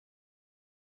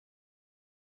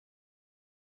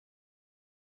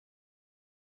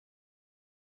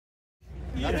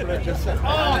That's what I just said.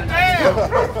 Oh, damn!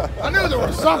 I knew there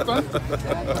was something.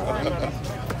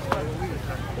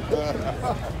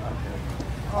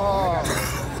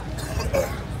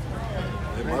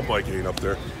 My bike ain't up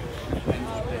there.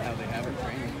 How they have it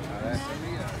training.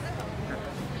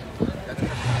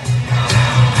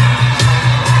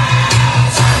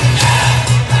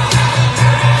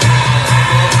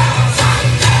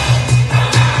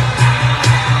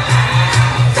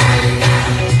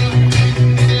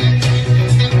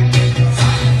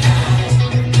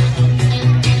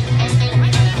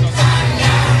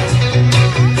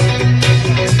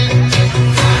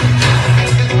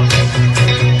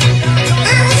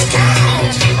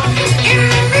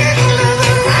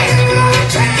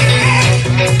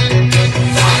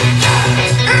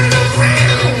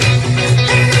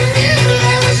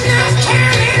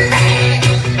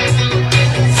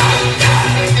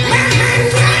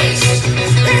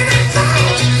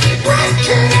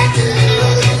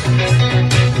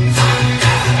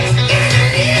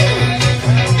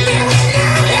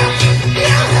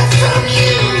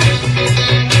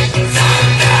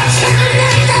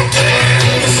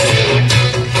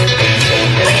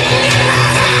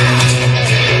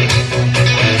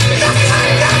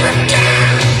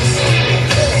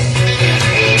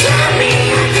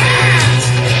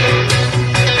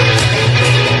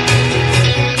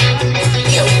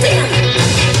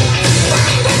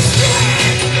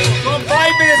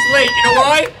 You know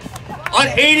why? On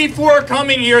 84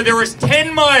 coming here, there was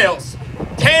 10 miles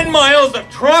of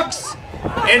trucks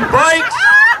and bikes,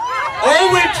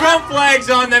 all with Trump flags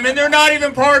on them, and they're not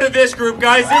even part of this group,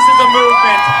 guys. This is a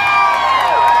movement.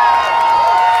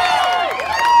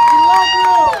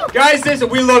 Guys,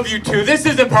 we love you too. This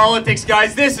isn't politics,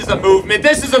 guys. This is a movement.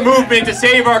 This is a movement to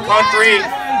save our country.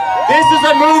 This is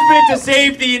a movement to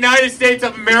save the United States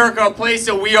of America, a place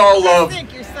that we all love.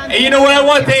 And you know what? I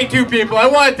want to thank two people. I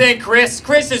want to thank Chris.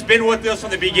 Chris has been with us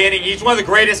from the beginning. He's one of the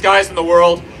greatest guys in the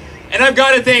world. And I've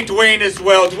got to thank Dwayne as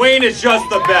well. Dwayne is just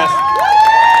the best.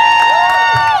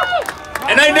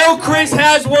 And I know Chris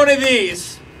has one of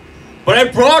these, but I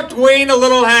brought Dwayne a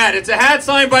little hat. It's a hat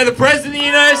signed by the President of the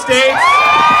United States.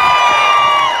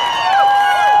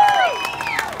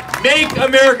 Make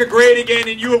America great again,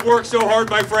 and you have worked so hard,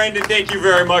 my friend, and thank you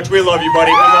very much. We love you,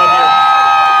 buddy. We love you.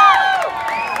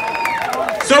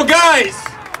 So guys,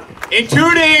 in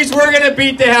 2 days, we're going to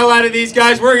beat the hell out of these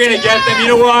guys. We're going to get them. You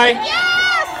know why?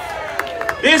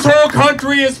 Yes! This whole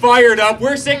country is fired up.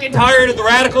 We're sick and tired of the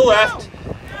radical left.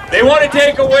 They want to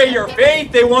take away your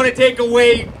faith. They want to take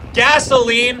away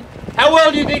gasoline. How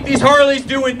well do you think these Harleys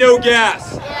do with no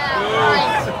gas?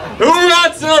 Yeah. Who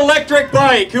wants an electric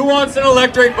bike? Who wants an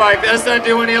electric bike? Let's not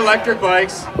do any electric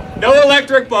bikes. No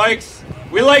electric bikes.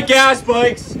 We like gas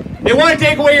bikes. They want to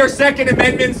take away your Second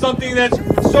Amendment, something that's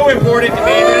so important to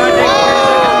me. They're not taking away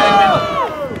your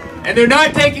Second Amendment. And they're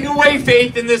not taking away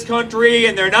faith in this country,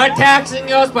 and they're not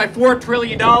taxing us by $4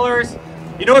 trillion.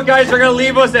 You know what, guys? They're going to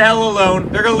leave us the hell alone.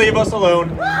 They're going to leave us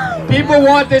alone. People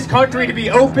want this country to be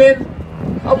open.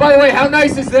 Oh, by the way, how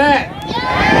nice is that?